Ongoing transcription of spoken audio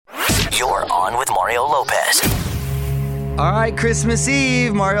You're on with Mario Lopez. All right, Christmas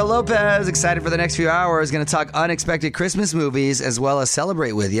Eve. Mario Lopez, excited for the next few hours. Going to talk unexpected Christmas movies as well as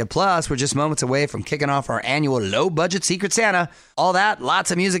celebrate with you. Plus, we're just moments away from kicking off our annual low-budget Secret Santa. All that,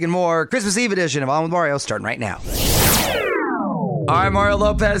 lots of music and more. Christmas Eve edition of On with Mario starting right now. All right, Mario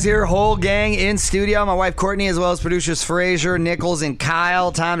Lopez here, whole gang in studio. My wife Courtney, as well as producers Frazier, Nichols, and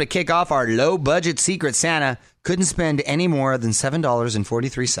Kyle. Time to kick off our low-budget Secret Santa. Couldn't spend any more than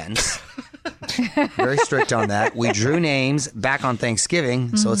 $7.43. Very strict on that. We drew names back on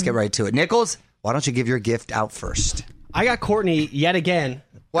Thanksgiving, so let's get right to it. Nichols, why don't you give your gift out first? I got Courtney yet again.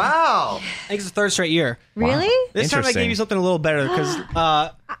 Wow. I think it's the third straight year. Really? Wow. This time I gave you something a little better because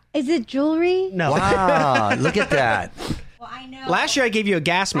Is it jewelry? no. Wow, look at that. Well, I know. Last year I gave you a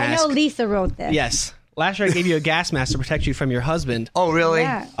gas I mask. know Lisa wrote this. Yes. Last year I gave you a gas mask to protect you from your husband. Oh, really?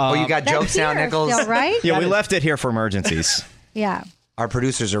 Yeah. Oh, you got That's jokes now, here Nichols? still, right? Yeah, we left it here for emergencies. Yeah. Our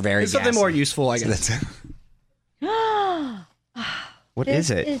producers are very It's something gassy. more useful, I guess. What This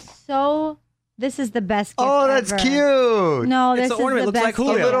is it? This is the best gift Oh, that's ever. cute. No, It's this the is ornament. the Looks best like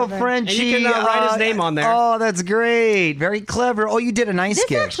Julio. gift A little ever. Frenchie. And you can write his name on there. Oh, that's great. Very clever. Oh, you did a nice This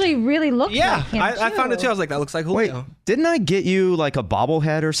gift. actually really looks Yeah, like him, I found it too. I was like, that looks like Wait, Julio. didn't I get you like a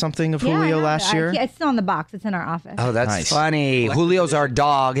bobblehead or something of Yeah, I Julio have last it. year? It's still in the box. It's in our office. Oh, that's Nice. funny. Julio's our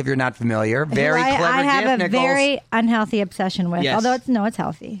dog, if you're not familiar. Very Who clever I have gift, a Nichols. very unhealthy obsession with. Yes. Although it's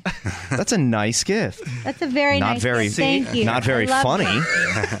healthy. That's a nice gift. That's a very Not nice very- gift. Thank you. Not very I love funny.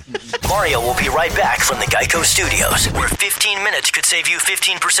 it. Mario will be right back from the Geico Studios, where 15 minutes could save you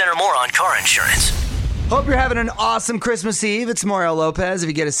 15% or more on car insurance. Hope you're having an awesome Christmas Eve. It's Mario Lopez. If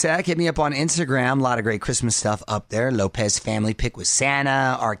you get a sec, hit me up on Instagram. A lot of great Christmas stuff up there. Lopez Family Pick with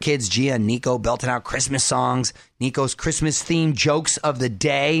Santa. Our kids, Gia and Nico, belting out Christmas songs. Nico's Christmas-themed jokes of the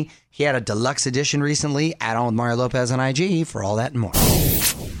day. He had a deluxe edition recently. Add on with Mario Lopez on IG for all that and more.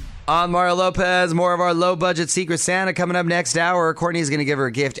 On Mario Lopez, more of our low-budget Secret Santa coming up next hour. Courtney's going to give her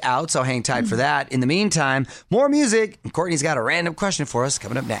a gift out, so hang tight for that. In the meantime, more music. Courtney's got a random question for us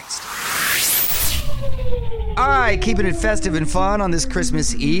coming up next. All right, keeping it festive and fun on this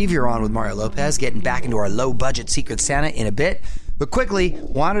Christmas Eve. You're on with Mario Lopez, getting back into our low-budget Secret Santa in a bit. But quickly,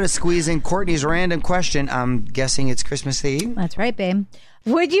 wanted to squeeze in Courtney's random question. I'm guessing it's Christmas Eve. That's right, babe.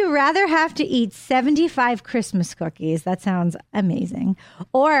 Would you rather have to eat 75 Christmas cookies? That sounds amazing.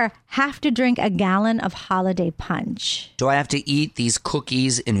 Or have to drink a gallon of holiday punch? Do I have to eat these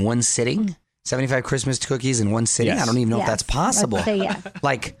cookies in one sitting? 75 Christmas cookies in one sitting? Yes. I don't even know if Yes. that's possible. Let's say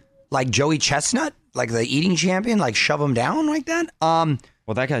yes. Like Joey Chestnut? Like the eating champion? Like shove them down like that?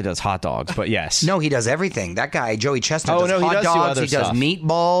 Well, that guy does hot dogs, but yes. No, he does everything. That guy, Joey Chestnut, Oh, does no, he hot does do dogs, other he does stuff.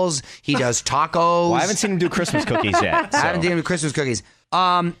 meatballs, he does tacos. Well, I haven't seen him do Christmas cookies yet. I haven't so. seen him do Christmas cookies.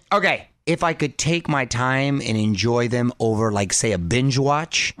 Okay. If I could take my time and enjoy them over, like, say, a binge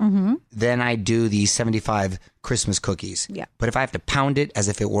watch, then I do the 75 Christmas cookies. Yeah. But if I have to pound it as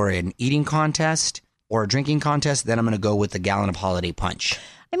if it were an eating contest or a drinking contest, then I'm going to go with the gallon of holiday punch.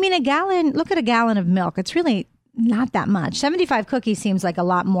 I mean, look at a gallon of milk. It's really not that much. 75 cookies seems like a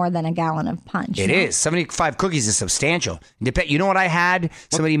lot more than a gallon of punch. It is. 75 cookies is substantial. You know what I had?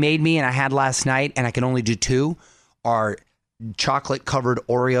 Somebody made me and I had last night, and I can only do two, are chocolate covered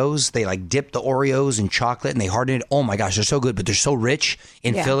Oreos. They like dip the Oreos in chocolate and they harden it. Oh my gosh, they're so good, but they're so rich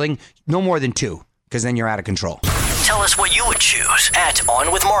in filling. No more than two, because then you're out of control. Tell us what you would choose at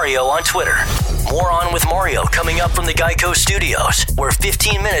On With Mario on Twitter. More On With Mario coming up from the Geico Studios, where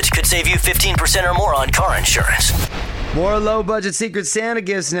 15 minutes could save you 15% or more on car insurance. More low-budget Secret Santa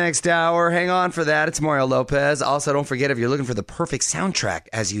gifts next hour. Hang on for that. It's Mario Lopez. Also, don't forget, if you're looking for the perfect soundtrack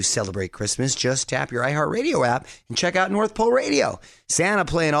as you celebrate Christmas, just tap your iHeartRadio app and check out North Pole Radio. Santa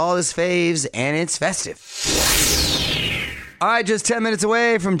playing all his faves, and it's festive. All right, just 10 minutes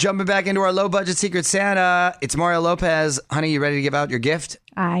away from jumping back into our low-budget Secret Santa. It's Mario Lopez. Honey, you ready to give out your gift?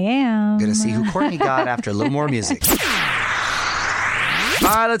 I am. Gonna see who Courtney got after a little more music. All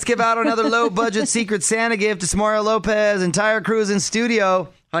right, let's give out another low-budget Secret Santa gift. It's Mario Lopez. Entire crew's in studio.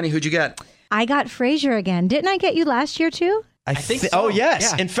 Honey, who'd you get? I got Frazier again. Didn't I get you last year too? I think so. so. Oh,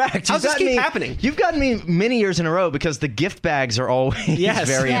 yes. Yeah. In fact, How's this keep happening? You've gotten me many years in a row because the gift bags are always Yes.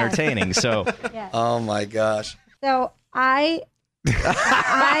 very Yes. entertaining. So Yes. Oh, my gosh. So I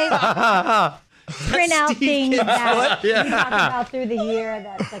print out things that we talk about through the year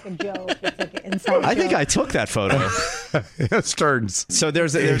that's like a joke. It's like an inside I think joke. I took that photo. Stearns. So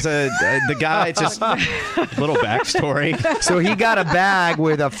there's the guy, just little backstory. So he got a bag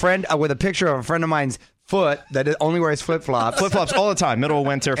with a friend, with a picture of a friend of mine's foot that only wears flip-flops. Flip-flops all the time. Middle of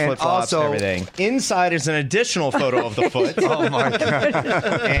winter, flip-flops, also- everything. Inside is an additional photo of the foot. Oh, my God.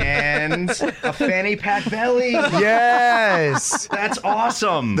 And a fanny pack belly. Yes. That's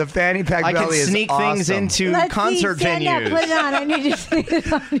awesome. The fanny pack I belly can is sneak things awesome. into Let's concert see, stand venues. Up, put it on. I need to see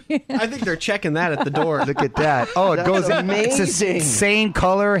it on you. I think they're checking that at the door. Look at that. Oh, it goes amazing. It's the same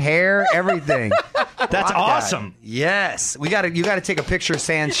color, hair, everything. That's Rock awesome. that. Yes. You got to take a picture of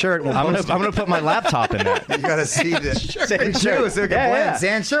Sans shirt. We'll I'm post gonna put my laptop in that. You got to see the Sans shoe shirt. so it can Yeah, blend. yeah.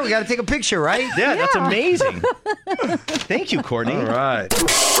 Sans shirt. We got to take a picture, right? Yeah, that's amazing. Thank you, Courtney. All right.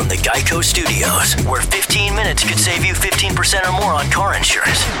 From the Geico Studios, where 15 minutes could save you 15% or more on car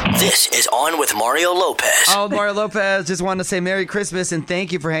insurance. This is On with Mario Lopez. Oh, Mario Lopez, just wanted to say Merry Christmas and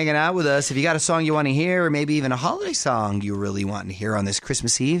thank you for hanging out with us. If you got a song you want to hear, or maybe even a holiday song you really want to hear on this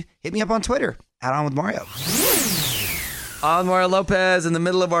Christmas Eve, hit me up on Twitter, @On with Mario. On Mario Lopez in the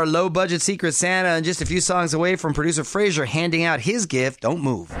middle of our low-budget Secret Santa and just a few songs away from producer Frazier handing out his gift. Don't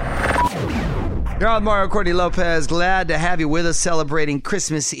move. You're on Mario Courtney Lopez. Glad to have you with us celebrating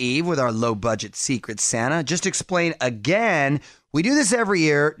Christmas Eve with our low-budget Secret Santa. Just to explain again, we do this every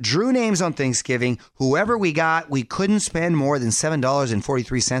year. Drew names on Thanksgiving. Whoever we got, we couldn't spend more than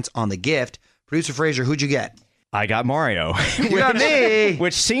 $7.43 on the gift. Producer Frazier, who'd you get? I got Mario. You got me.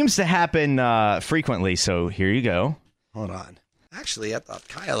 Which seems to happen frequently, so here you go. Hold on. Actually, I thought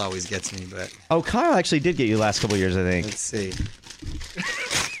Kyle always gets me, but Oh, Kyle actually did get you the last couple years, I think. let's see.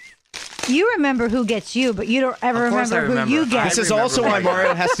 You remember who gets you, but you don't ever Of course I remember who remember. you get. This is remember also why Mario.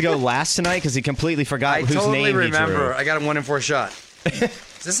 Mario has to go last tonight because he completely forgot I whose totally name remember. he drew. I got a 1 in 4 shot. Is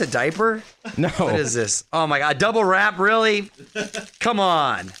this a diaper? No. What is this? Oh my God. Double wrap? Really? Come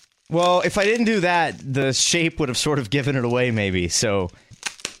on. Well, if I didn't do that, the shape would have sort of given it away, maybe. So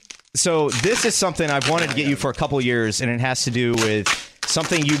this is something I've wanted to get you for a couple years, and it has to do with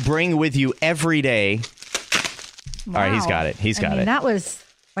something you bring with you every day. Wow. All right, he's got it. He's got it. That was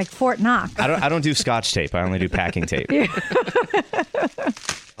like Fort Knox. I don't do Scotch tape. I only do packing tape.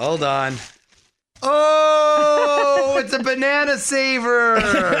 Hold on. Oh, it's a banana saver.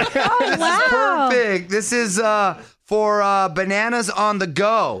 Oh, wow. Perfect. This is for bananas on the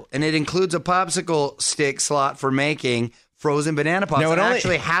go, and it includes a popsicle stick slot for making frozen banana pops. No, it I only-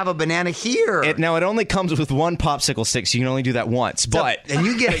 actually have a banana here. It only comes with one popsicle stick, so you can only do that once. and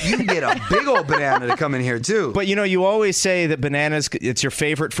you get a big old banana to come in here too. But you always say that bananas, it's your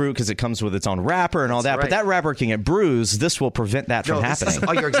favorite fruit because it comes with its own wrapper and all that. right. But that wrapper can get bruised. This will prevent that from happening.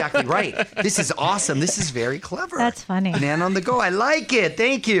 You're exactly right. This is awesome. This is very clever. That's funny. Banana on the go. I like it.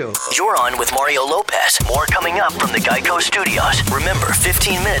 Thank you. You're on with Mario Lopez. More coming up from the Geico Studios. Remember,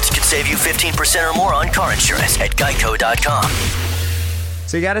 15 minutes could save you 15% or more on car insurance at geico.com.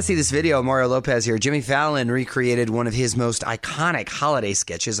 So you got to see this video of Mario Lopez here. Jimmy Fallon recreated one of his most iconic holiday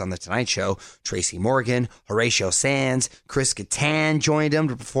sketches on The Tonight Show. Tracy Morgan, Horatio Sands, Chris Kattan joined him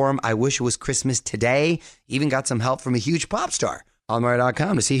to perform I Wish It Was Christmas Today. Even got some help from a huge pop star. On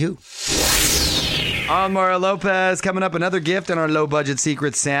Mario.com to see who. On Mario Lopez, coming up another gift on our low-budget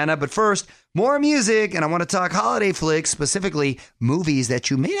Secret Santa. But first, more music, and I want to talk holiday flicks, specifically movies that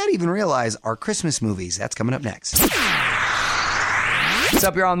you may not even realize are Christmas movies. That's coming up next. What's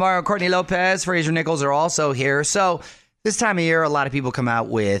up, you're on Mario. Courtney Lopez, Fraser Nichols are also here. So this time of year, a lot of people come out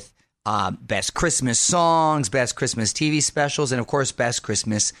with best Christmas songs, best Christmas TV specials, and of course, best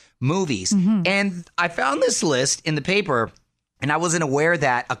Christmas movies. And I found this list in the paper, and I wasn't aware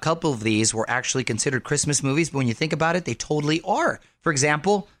that a couple of these were actually considered Christmas movies, but when you think about it, they totally are. For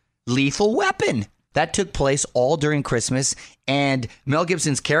example, Lethal Weapon. That took place all during Christmas, and Mel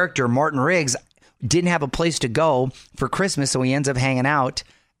Gibson's character, Martin Riggs, didn't have a place to go for Christmas, so he ends up hanging out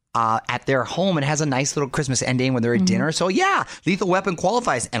at their home and has a nice little Christmas ending when they're at dinner. So yeah, Lethal Weapon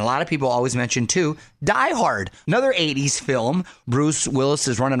qualifies. And a lot of people always mention too, Die Hard, another 80s film. Bruce Willis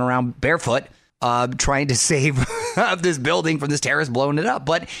is running around barefoot trying to save this building from this terrorist blowing it up.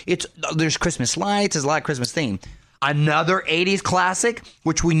 But there's Christmas lights, there's a lot of Christmas theme. Another 80s classic,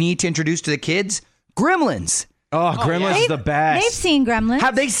 which we need to introduce to the kids, Gremlins. Oh, Gremlins is the best. They've seen Gremlins.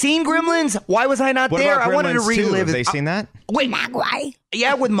 Have they seen Gremlins? Why was I not What there? about I wanted to Gremlins 2? relive Have it. they seen that? Wait, Mogwai.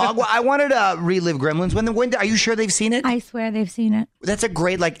 yeah, with Mogwai. I wanted to relive Gremlins. When are you sure they've seen it? I swear they've seen it. That's a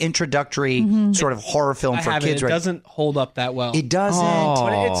great introductory sort of horror film I for haven't. kids, It right? doesn't hold up that well. It doesn't.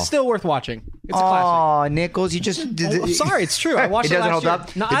 But it's still worth watching. It's a classic. Oh, Nichols, you just Oh, I'm sorry, it's true. I watched It it, doesn't last hold year.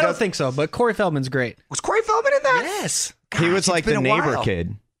 up? No, It I don't does- think so. But Corey Feldman's great. Was Corey Feldman in that? Yes, He was like the been a neighbor while.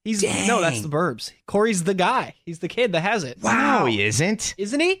 kid. he's Dang. no, that's the Burbs. Corey's the guy. He's the kid that has it. No, he isn't.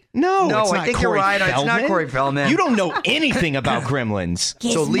 Isn't he? No, No, it's I not think you're Corey right. It's not Feldman. Corey Feldman. You don't know anything about Gremlins.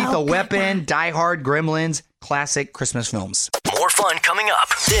 So Lethal Weapon, Die Hard, Gremlins, classic Christmas films. More fun coming up.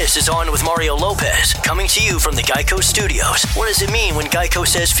 This is On with Mario Lopez, coming to you from the Geico Studios. What does it mean when Geico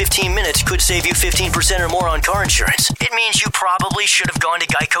says 15 minutes could save you 15% or more on car insurance? It means you probably should have gone to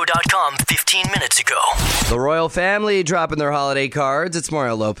geico.com 15 minutes ago. The royal family dropping their holiday cards. It's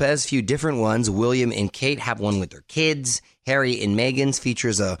Mario Lopez. A few different ones. William and Kate have one with their kids. Harry and Meghan's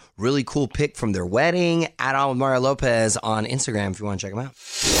features a really cool pic from their wedding. Add On with Mario Lopez on Instagram if you want to check them out.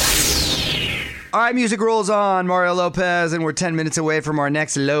 All right, music rolls on. Mario Lopez, and we're 10 minutes away from our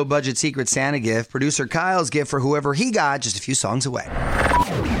next low-budget Secret Santa gift. Producer Kyle's gift for whoever he got just a few songs away.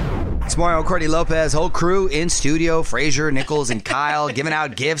 It's Mario, Courtney Lopez, whole crew in studio. Fraser, Nichols, and Kyle giving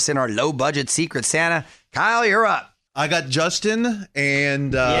out gifts in our low-budget Secret Santa. Kyle, you're up. I got Justin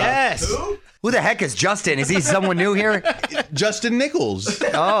and... Yes. Who the heck is Justin? Is he someone new here? Justin Nichols.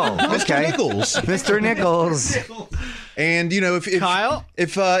 Oh, Mr. okay. Nichols. Mr. Nichols. And, you know, if Kyle?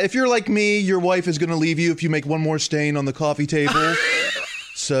 If you're like me, your wife is going to leave you if you make one more stain on the coffee table.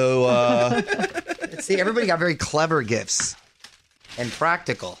 So, See, everybody got very clever gifts and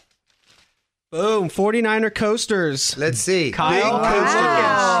practical. Boom, 49er coasters. Let's see. Kyle? big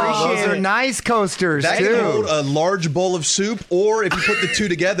coaster gifts. Those are nice coasters, That too. can hold a large bowl of soup, or if you put the two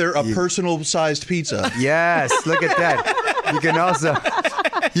together, a personal-sized pizza. Yes, look at that. You can also,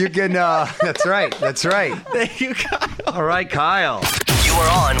 that's right. Thank you, Kyle. All right, Kyle. You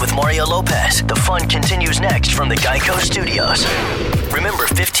are on with Mario Lopez. The fun continues next from the Geico Studios. Remember,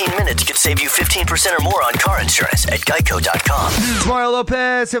 15 minutes could save you 15% or more on car insurance at geico.com. It's Mario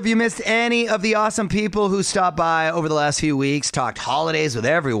Lopez. If you missed any of the awesome people who stopped by over the last few weeks, talked holidays with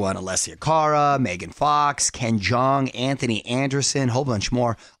everyone, Alessia Cara, Megan Fox, Ken Jeong, Anthony Anderson, whole bunch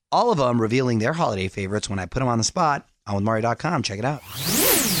more, all of them revealing their holiday favorites when I put them on the spot on withmario.com. Check it out.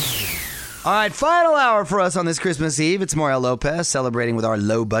 All right, final hour for us on this Christmas Eve. It's Mario Lopez celebrating with our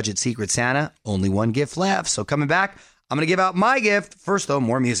low-budget Secret Santa. Only one gift left, so coming back, I'm going to give out my gift. First, though,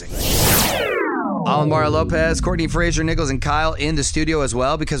 more music. I'm Mario Lopez, Courtney, Fraser, Nichols, and Kyle in the studio as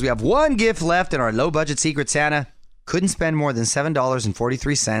well because we have one gift left in our low-budget Secret Santa. Couldn't spend more than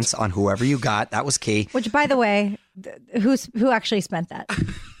 $7.43 on whoever you got. That was key. Which, by the way, who actually spent that?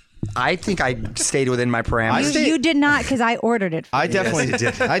 I think I stayed within my parameters. You did not, because I ordered it. I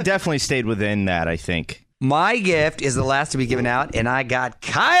definitely stayed within that, I think. My gift is the last to be given out, and I got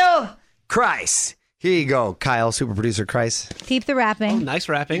Kyle Kreis. Here you go, Kyle, super producer Kreis. Peep the wrapping. Nice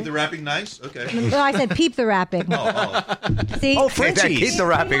wrapping. The wrapping nice? Okay. No, I said peep the wrapping. See? Oh, Frenchie. Keep the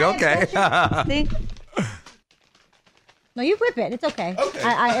wrapping. Okay. See? No, you rip it. It's okay.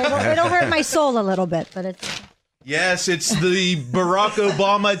 It'll hurt my soul a little bit, but it's... Yes, it's the Barack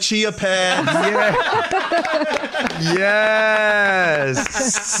Obama Chia Pad.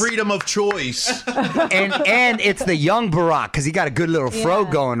 Yes. Freedom of choice. And it's the young Barack because he got a good little fro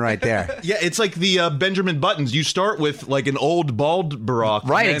going right there. Yeah, it's like the Benjamin Buttons. You start with like an old bald Barack.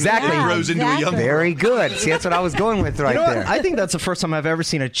 Right, and exactly. Then he Yeah, grows into a young exactly. Very good. See, that's what I was going with right You know what? there. I think that's the first time I've ever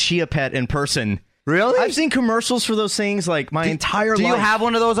seen a Chia Pet in person. Really? I've seen commercials for those things like my entire Do life. you have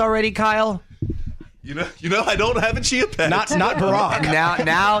one of those already, Kyle? You know, I don't have a Chia Pet. Not Barack.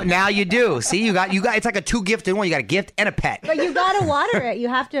 Now you do. See, you got. It's like a two gift in one. You got a gift and a pet. But you gotta water it. You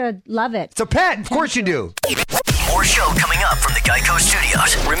have to love it. It's a pet. Of course you do. More show coming up from the Geico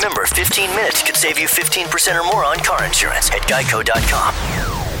Studios. Remember, 15 minutes could save you 15% or more on car insurance at geico.com.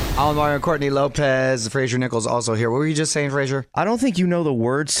 I'm Mario Courtney Lopez. Fraser Nichols also here. What were you just saying, Fraser? I don't think you know the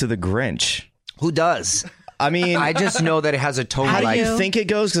words to the Grinch. Who does? I mean, I just know that it has a tone how do like you think it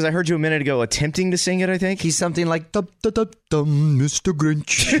goes? Because I heard you a minute ago attempting to sing it, I think. he's something like dum, dum, dum, dum, Mr.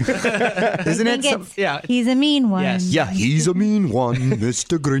 Grinch. Isn't I it? think it's, Yeah. he's a mean one. Yes. Yeah, he's a mean one,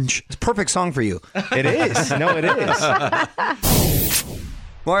 Mr. Grinch. It's a perfect song for you. It is. No, it is.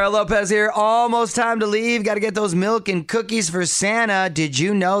 Mario Lopez here. Almost time to leave. Got to get those milk and cookies for Santa. Did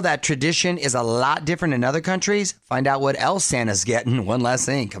you know that tradition is a lot different in other countries? Find out what else Santa's getting. One last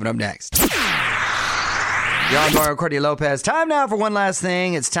thing coming up next. You're on Mario Courtney Lopez. Time now for one last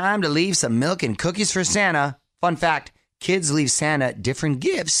thing. It's time to leave some milk and cookies for Santa. Fun fact, kids leave Santa different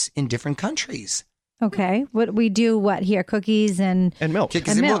gifts in different countries. Okay. What we do? What here? Cookies and And milk.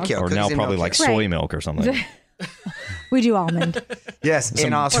 Cookies And and milk. milk. Or Cookies now and probably milk. like soy Right. milk or something. we do almond. Yes, in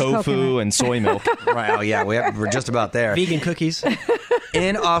Some Australia. tofu and soy milk. Right, oh yeah, we're just about there. Vegan cookies.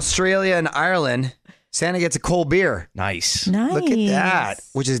 In Australia and Ireland, Santa gets a cold beer. Nice. Nice. Look at that,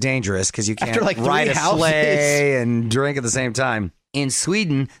 which is dangerous because you can't After, like, ride 3 a houses. sleigh and drink at the same time. In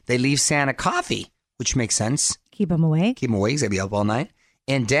Sweden, they leave Santa coffee, which makes sense. Keep them awake. Keep him awake, he's gonna be up all night.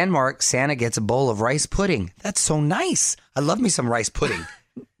 In Denmark, Santa gets a bowl of rice pudding. That's so nice. I love me some rice pudding.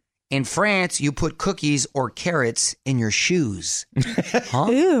 In France, you put cookies or carrots in your shoes. Huh?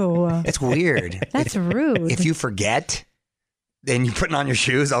 Ew. It's weird. That's rude. If you forget, and you're putting on your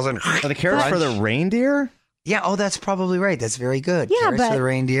shoes. I was like, Are the carrots for the reindeer? yeah, oh, that's probably right. That's very good. Yeah, Carrots for but- the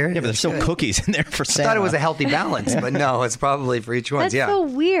reindeer. Yeah, but there's still cookies in there for I Santa. thought it was a healthy balance, but no, it's probably for each one. That's Yeah. so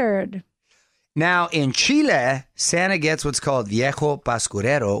weird. Now, in Chile, Santa gets what's called Viejo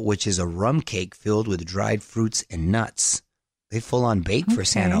Pascuero, which is a rum cake filled with dried fruits and nuts. They full on bake for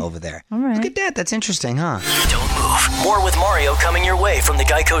Santa over there. All right. Look at that. That's interesting, huh? Don't move. More with Mario coming your way from the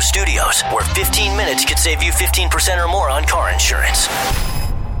Geico Studios, where 15 minutes could save you 15% or more on car insurance.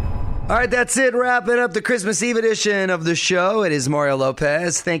 All right, that's it. Wrapping up the Christmas Eve edition of the show. It is Mario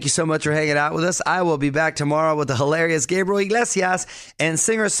Lopez. Thank you so much for hanging out with us. I will be back tomorrow with the hilarious Gabriel Iglesias and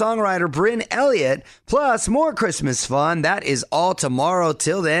singer-songwriter Bryn Elliott, plus more Christmas fun. That is all tomorrow.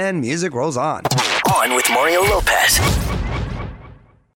 Till then, music rolls on. On with Mario Lopez.